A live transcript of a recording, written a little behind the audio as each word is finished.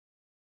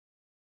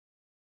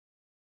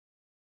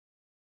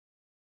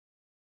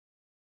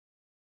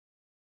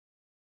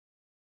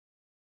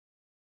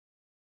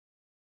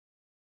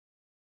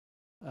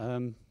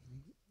Um,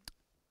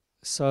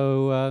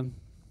 so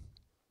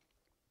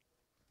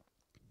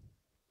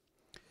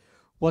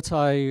what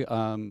I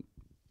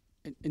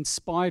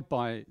inspired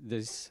by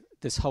this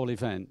whole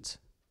event,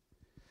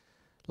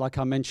 like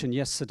I mentioned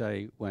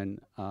yesterday when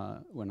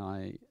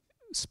I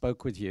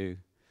spoke with you,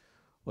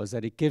 was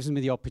that it gives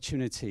me the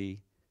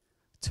opportunity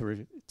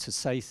to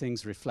say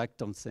things,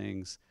 reflect on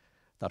things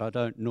that I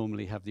don't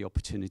normally have the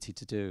opportunity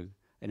to do,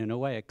 and in a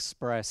way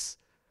express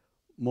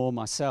more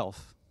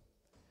myself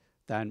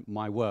than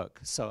my work.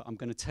 So I'm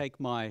going to take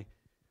my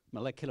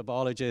molecular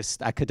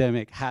biologist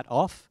academic hat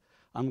off.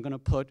 I'm going to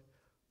put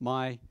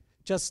my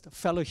just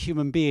fellow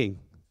human being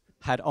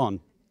hat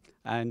on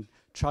and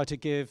try to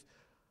give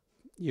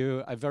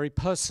you a very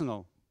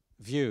personal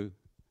view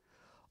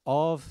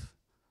of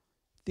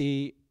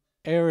the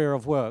area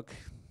of work,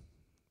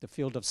 the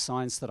field of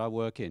science that I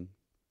work in.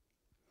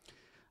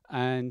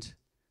 And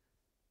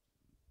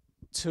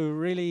to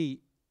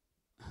really,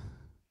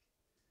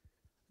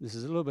 this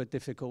is a little bit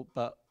difficult,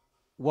 but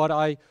what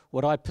I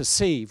have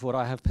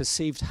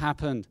perceived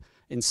happened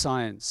in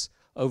science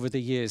over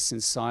the years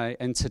since I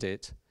entered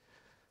it,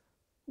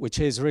 which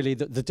is really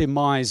the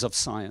demise of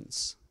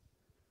science.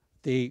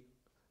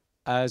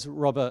 As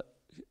Robert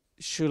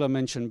Schuller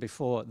mentioned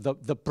before,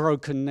 the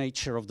broken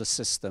nature of the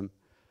system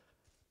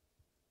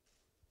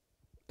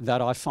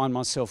that I find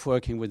myself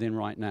working within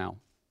right now.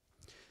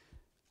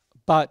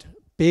 But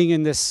being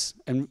in this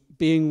and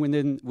being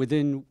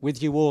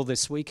with you all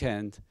this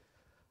weekend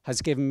has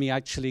given me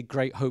actually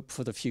great hope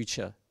for the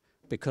future,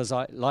 because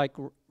like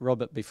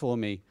Robert before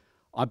me,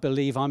 I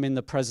believe I'm in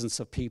the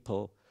presence of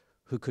people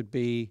who could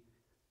be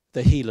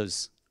the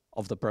healers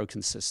of the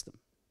broken system.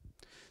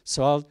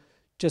 So I'll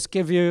just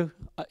give you,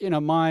 in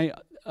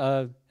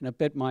a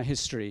bit my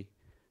history,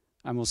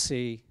 and we'll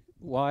see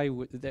why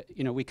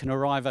we can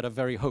arrive at a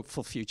very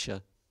hopeful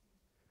future.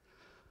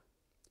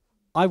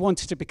 I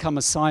wanted to become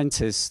a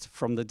scientist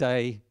from the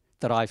day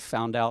that I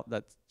found out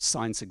that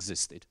science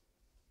existed.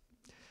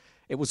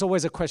 It was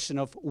always a question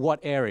of what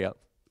area,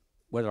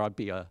 whether I'd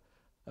be a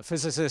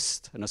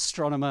physicist, an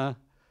astronomer,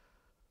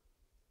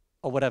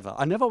 or whatever.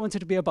 I never wanted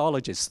to be a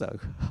biologist, though.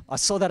 I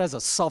saw that as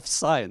a soft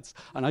science,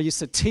 and I used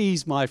to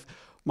tease my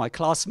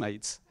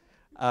classmates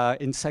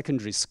in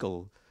secondary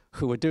school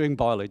who were doing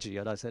biology,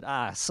 and I said,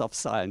 soft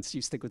science,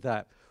 you stick with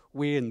that.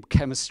 We in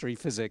chemistry,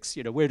 physics,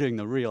 we're doing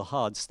the real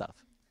hard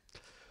stuff.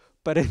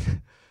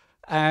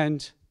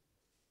 And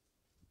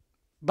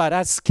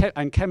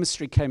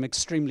chemistry came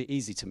extremely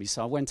easy to me,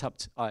 so I went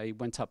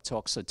up to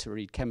Oxford to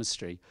read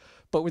chemistry.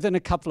 But within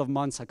a couple of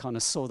months, I kind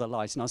of saw the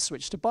light, and I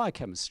switched to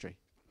biochemistry.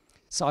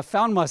 So I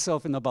found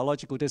myself in the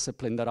biological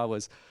discipline that I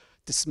was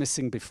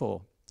dismissing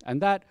before,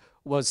 and that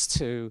was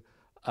to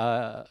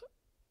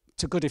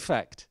good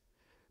effect,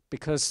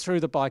 because through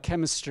the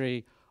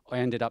biochemistry, I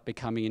ended up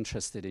becoming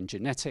interested in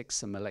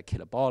genetics and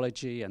molecular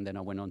biology, and then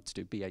I went on to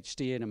do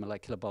PhD in a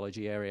molecular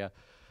biology area,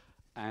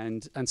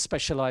 and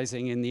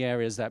specializing in the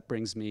areas that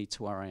brings me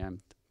to where I am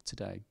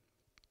today.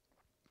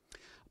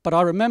 But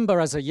I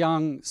remember as a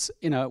young,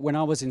 when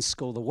I was in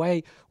school,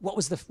 why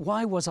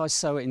was I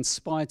so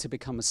inspired to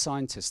become a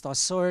scientist? I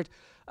saw it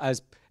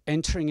as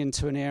entering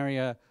into an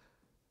area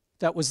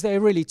that was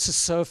there really to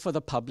serve for the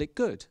public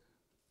good.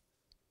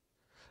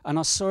 And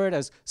I saw it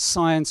as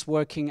science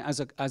working as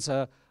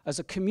a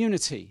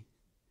community,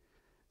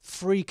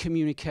 free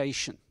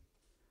communication,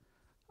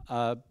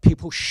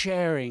 people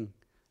sharing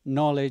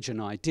knowledge and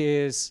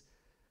ideas.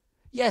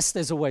 Yes,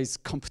 there's always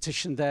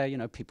competition there.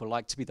 People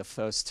like to be the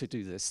first to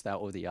do this, that,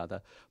 or the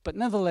other. But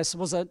nevertheless,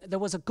 there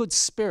was a good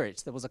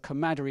spirit. There was a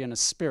camaraderie and a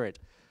spirit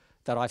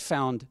that I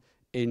found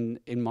in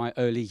my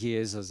early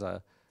years as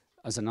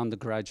an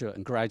undergraduate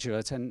and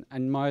graduate,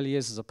 and my early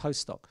years as a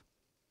postdoc.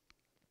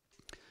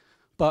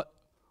 But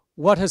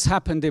what has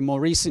happened in more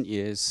recent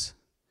years,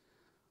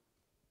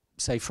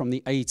 say from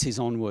the 80s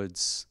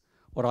onwards,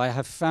 what I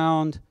have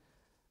found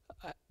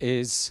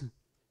is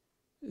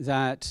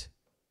that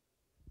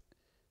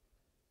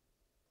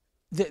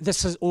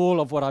this is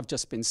all of what I've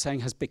just been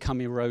saying has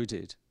become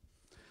eroded.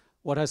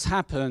 What has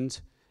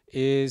happened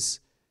is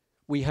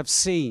we have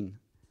seen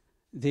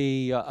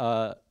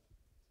and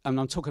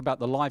I'm talking about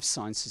the life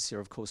sciences here,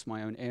 of course,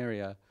 my own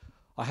area.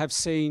 I have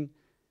seen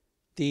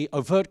the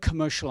overt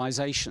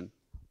commercialization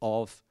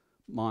of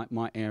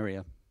my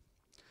area.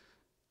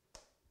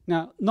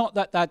 Now, not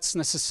that that's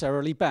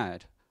necessarily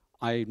bad.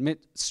 I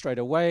admit straight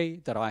away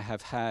that I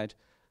have had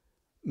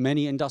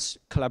many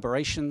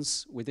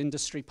collaborations with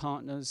industry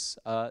partners.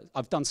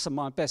 I've done some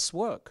of my best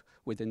work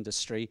with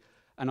industry,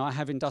 and I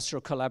have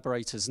industrial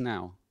collaborators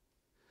now.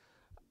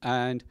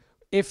 And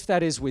if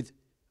that is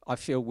I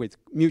feel with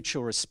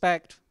mutual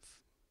respect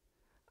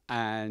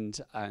and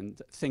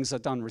things are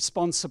done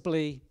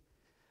responsibly,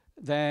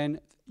 then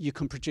you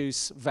can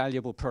produce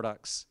valuable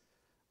products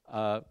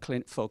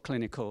for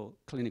clinical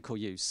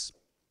use.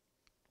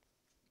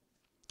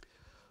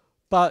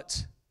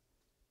 But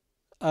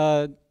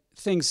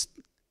things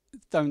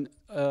don't,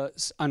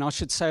 and I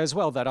should say as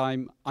well that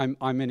I'm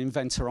an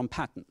inventor on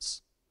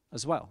patents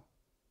as well.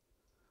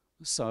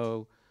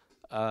 So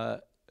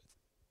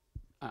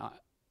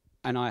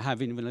and I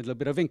have even a little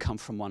bit of income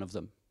from one of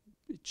them,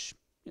 which,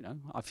 you know,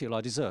 I feel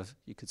I deserve,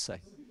 you could say.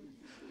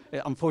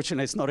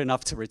 Unfortunately, it's not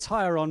enough to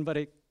retire on, but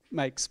it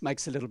makes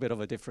a little bit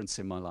of a difference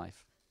in my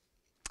life.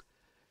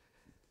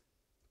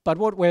 But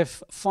what we're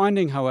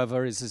finding,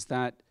 however, is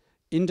that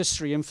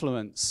industry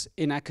influence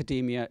in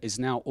academia is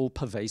now all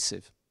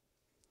pervasive,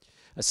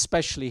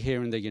 especially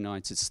here in the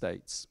United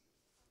States,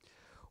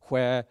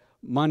 where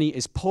money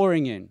is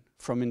pouring in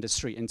from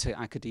industry into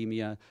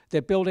academia.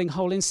 They're building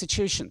whole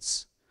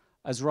institutions,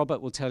 as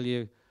Robert will tell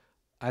you,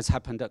 has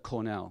happened at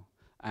Cornell,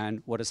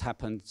 and what has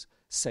happened,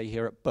 say,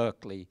 here at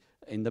Berkeley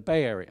in the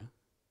Bay Area.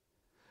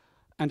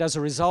 And as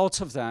a result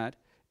of that,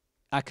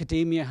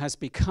 academia has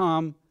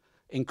become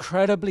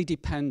incredibly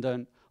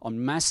dependent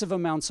on massive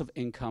amounts of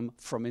income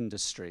from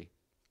industry.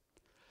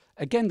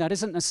 Again, that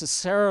isn't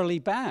necessarily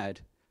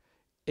bad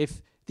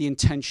if the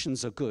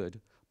intentions are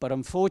good, but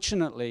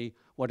unfortunately,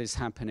 what is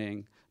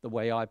happening, the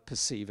way I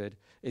perceive it,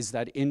 is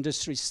that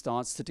industry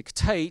starts to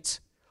dictate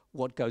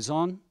what goes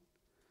on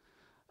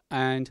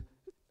and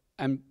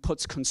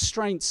puts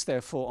constraints,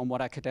 therefore, on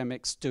what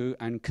academics do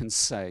and can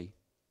say.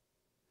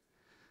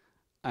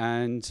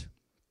 And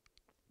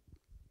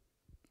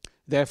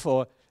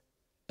therefore,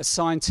 a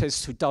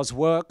scientist who does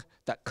work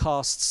that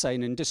casts, say,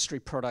 an industry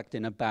product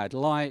in a bad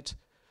light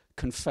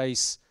can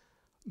face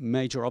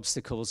major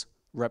obstacles,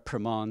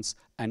 reprimands,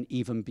 and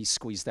even be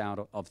squeezed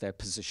out of their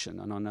position.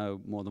 And I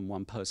know more than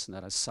one person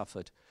that has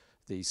suffered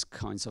these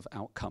kinds of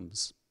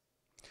outcomes.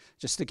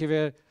 Just to give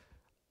you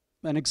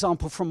an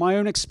example from my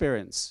own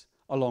experience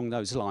along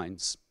those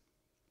lines.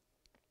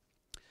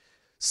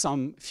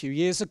 Some few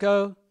years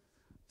ago,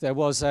 there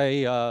was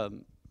the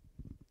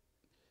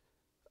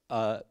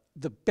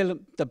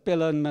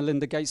Bill and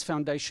Melinda Gates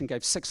Foundation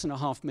gave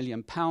 £6.5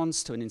 million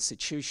to an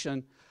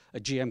institution, a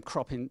GM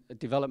crop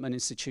development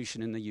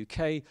institution in the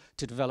UK,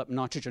 to develop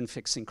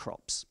nitrogen-fixing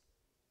crops.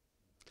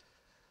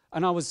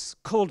 And I was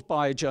called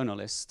by a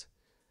journalist,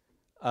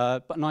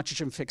 but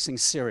nitrogen-fixing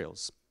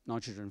cereals.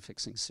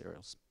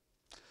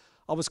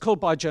 I was called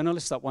by a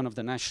journalist at one of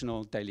the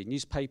national daily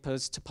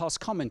newspapers to pass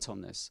comment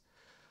on this.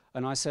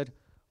 And I said,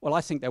 well,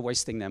 I think they're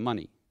wasting their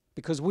money,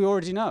 because we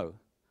already know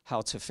how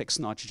to fix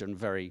nitrogen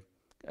very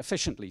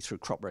efficiently through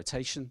crop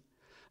rotation.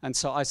 And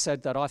so I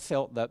said that I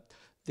felt that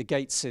the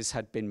Gateses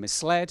had been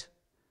misled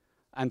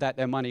and that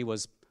their money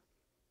was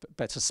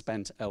better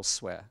spent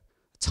elsewhere.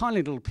 A tiny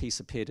little piece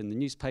appeared in the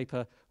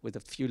newspaper with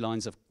a few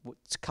lines of,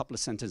 a couple of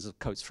sentences of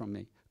quotes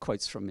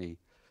from me.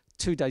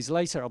 2 days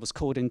later, I was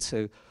called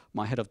into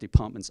my head of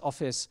department's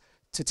office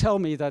to tell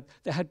me that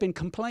there had been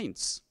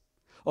complaints.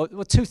 Well,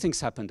 two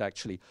things happened,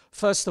 actually.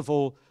 First of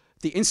all,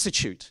 the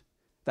institute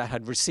that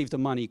had received the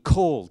money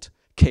called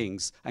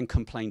King's and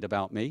complained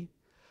about me.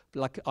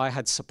 Like, I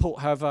had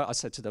support, however, I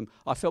said to them,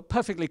 I felt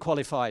perfectly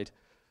qualified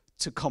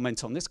to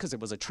comment on this because it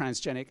was a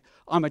transgenic.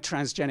 I'm a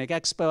transgenic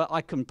expert.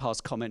 I can pass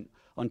comment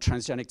on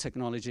transgenic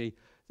technology.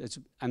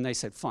 And they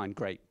said, fine,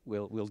 great,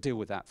 we'll deal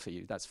with that for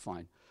you, that's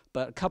fine.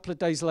 But a couple of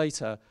days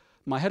later,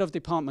 my head of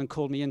department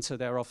called me into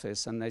their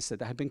office and they said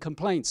there had been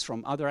complaints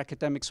from other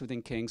academics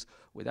within King's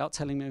without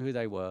telling me who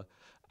they were,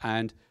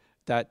 and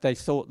that they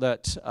thought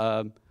that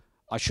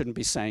I shouldn't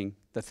be saying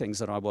the things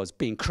that I was,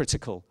 being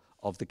critical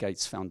of the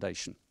Gates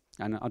Foundation.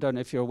 And I don't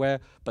know if you're aware,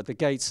 but the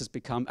Gates has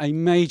become a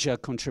major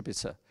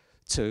contributor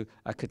to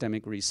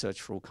academic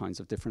research for all kinds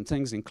of different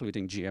things,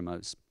 including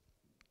GMOs.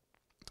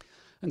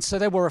 And so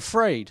they were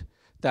afraid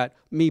that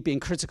me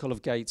being critical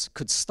of Gates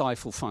could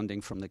stifle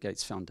funding from the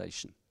Gates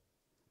Foundation,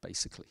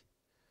 basically.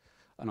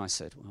 And I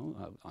said,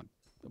 well,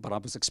 but I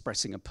was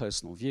expressing a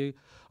personal view.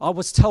 I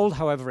was told,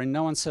 however, in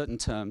no uncertain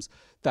terms,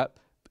 that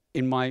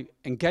in my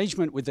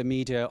engagement with the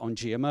media on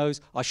GMOs,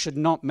 I should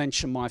not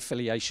mention my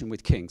affiliation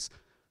with King's,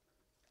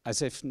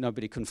 as if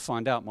nobody can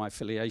find out my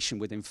affiliation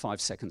within 5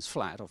 seconds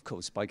flat, of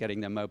course, by getting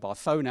their mobile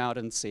phone out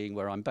and seeing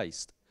where I'm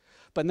based.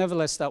 But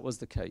nevertheless, that was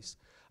the case.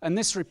 And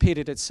this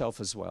repeated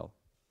itself as well.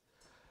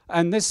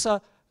 And this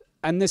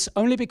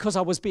only because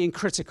I was being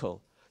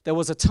critical. There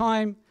was a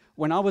time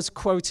when I was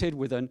quoted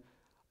with when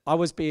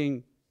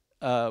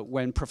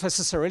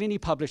Professor Seralini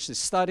published this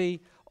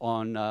study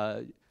on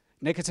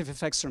negative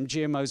effects from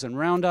GMOs and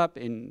Roundup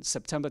in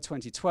September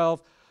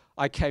 2012,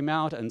 I came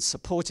out and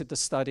supported the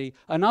study.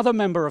 Another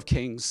member of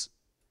King's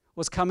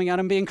was coming out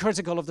and being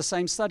critical of the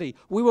same study.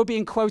 We were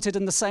being quoted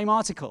in the same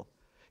article,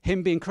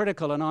 him being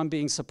critical and I'm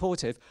being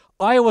supportive.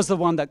 I was the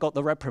one that got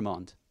the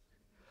reprimand.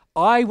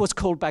 I was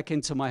called back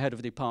into my head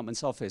of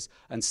department's office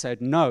and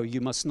said, no, you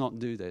must not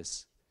do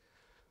this.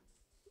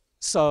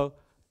 So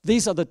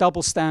these are the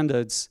double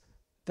standards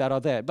that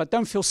are there. But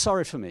don't feel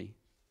sorry for me.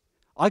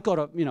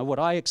 What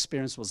I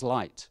experienced was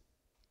light,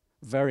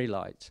 very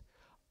light.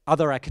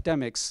 Other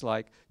academics,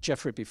 like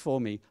Jeffrey before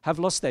me, have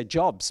lost their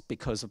jobs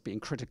because of being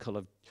critical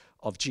of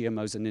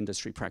GMOs and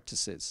industry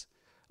practices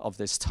of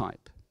this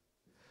type.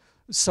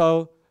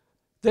 So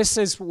this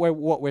is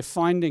what we're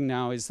finding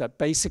now, is that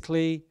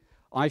basically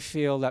I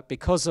feel that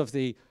because of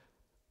the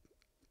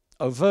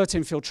overt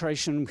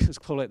infiltration, let's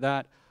call it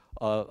that,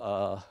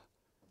 of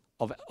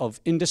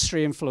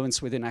industry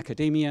influence within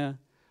academia,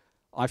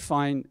 I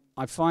find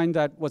I find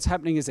that what's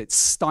happening is it's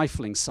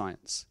stifling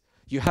science.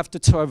 You have to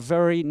toe a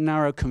very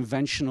narrow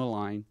conventional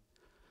line,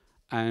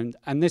 and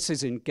this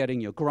is in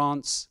getting your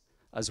grants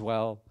as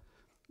well,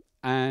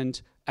 and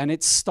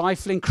it's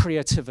stifling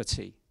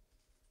creativity.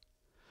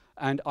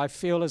 And I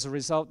feel as a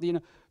result, you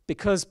know,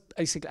 because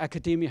basically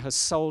academia has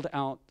sold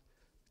out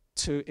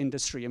to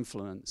industry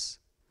influence,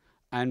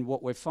 and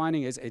what we're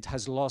finding is it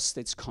has lost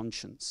its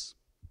conscience.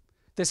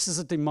 This is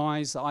a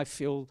demise that I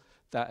feel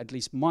that at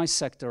least my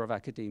sector of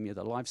academia,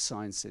 the life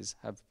sciences,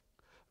 have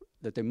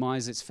the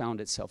demise it's found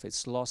itself.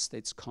 It's lost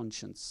its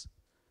conscience.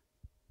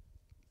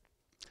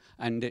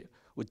 And it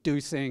would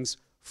do things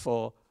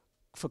for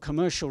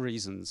commercial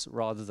reasons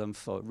rather than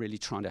for really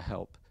trying to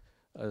help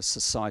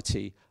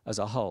society as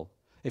a whole.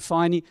 If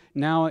I need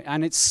now,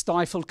 and it's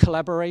stifled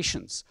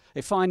collaborations.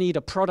 If I need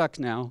a product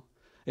now,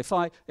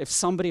 if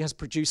somebody has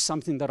produced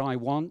something that I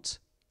want,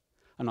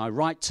 and I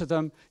write to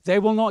them, they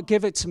will not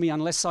give it to me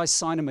unless I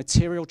sign a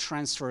material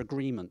transfer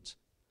agreement.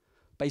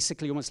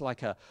 Basically almost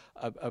like a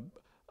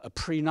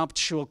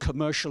prenuptial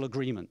commercial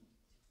agreement.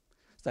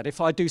 That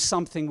if I do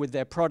something with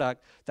their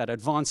product that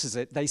advances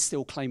it, they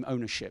still claim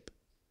ownership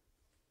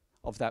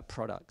of that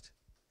product.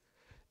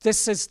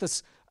 This is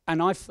this,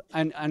 and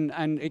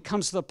it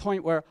comes to the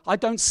point where I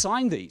don't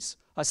sign these.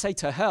 I say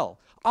to hell,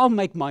 I'll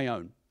make my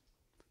own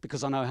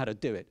because I know how to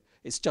do it.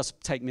 It's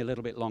just take me a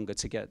little bit longer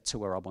to get to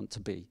where I want to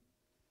be.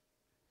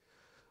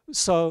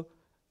 So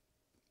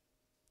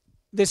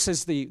this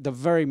is the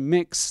very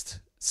mixed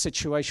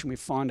situation we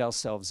find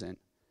ourselves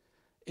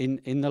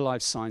in the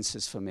life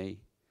sciences for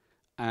me.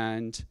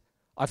 And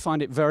I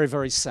find it very,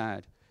 very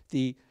sad.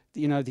 The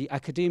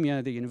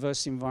academia, the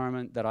university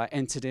environment that I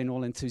entered in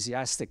all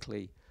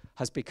enthusiastically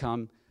has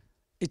become,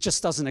 it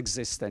just doesn't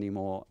exist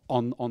anymore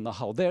on the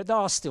whole. There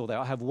are still there.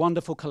 I have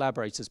wonderful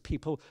collaborators,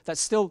 people that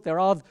still, there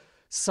are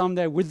some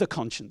there with the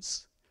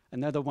conscience,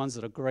 and they're the ones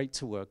that are great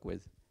to work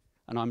with.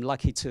 And I'm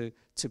lucky to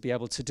be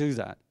able to do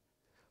that.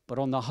 But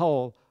on the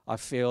whole, I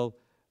feel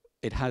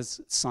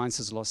science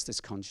has lost its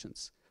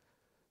conscience.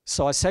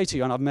 So I say to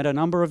you, and I've met a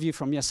number of you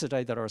from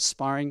yesterday that are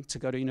aspiring to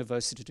go to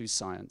university to do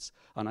science,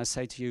 and I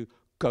say to you,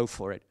 go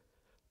for it.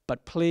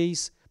 But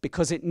please,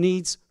 because it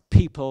needs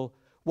people,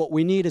 what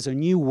we need is a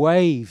new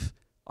wave,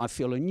 I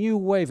feel a new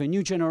wave, a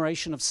new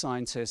generation of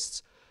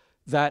scientists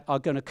that are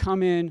going to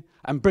come in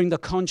and bring the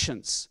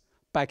conscience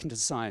back into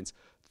science.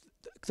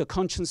 The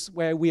conscience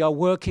where we are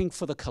working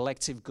for the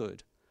collective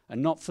good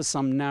and not for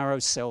some narrow,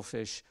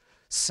 selfish,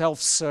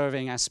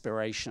 self-serving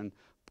aspiration,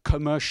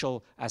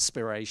 commercial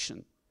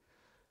aspiration.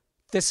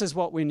 This is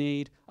what we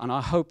need, and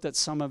I hope that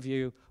some of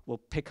you will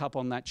pick up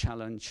on that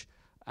challenge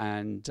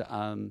and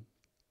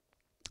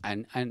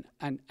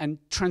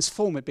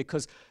transform it,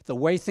 because the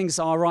way things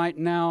are right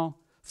now,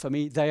 for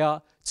me, they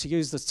are, to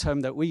use the term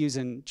that we use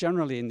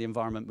generally in the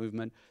environment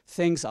movement,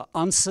 things are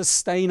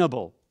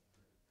unsustainable.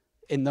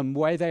 In the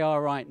way they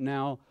are right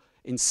now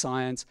in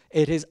science,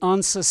 it is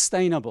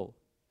unsustainable.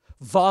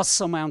 Vast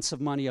amounts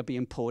of money are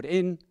being poured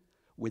in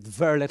with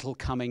very little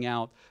coming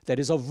out that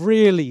is of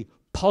really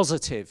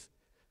positive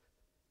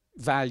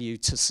value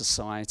to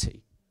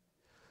society.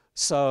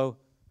 So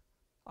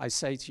I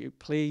say to you,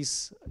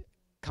 please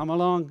come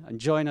along and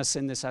join us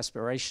in this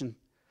aspiration.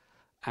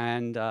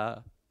 And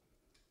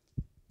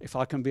if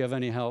I can be of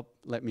any help,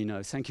 let me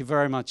know. Thank you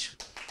very much.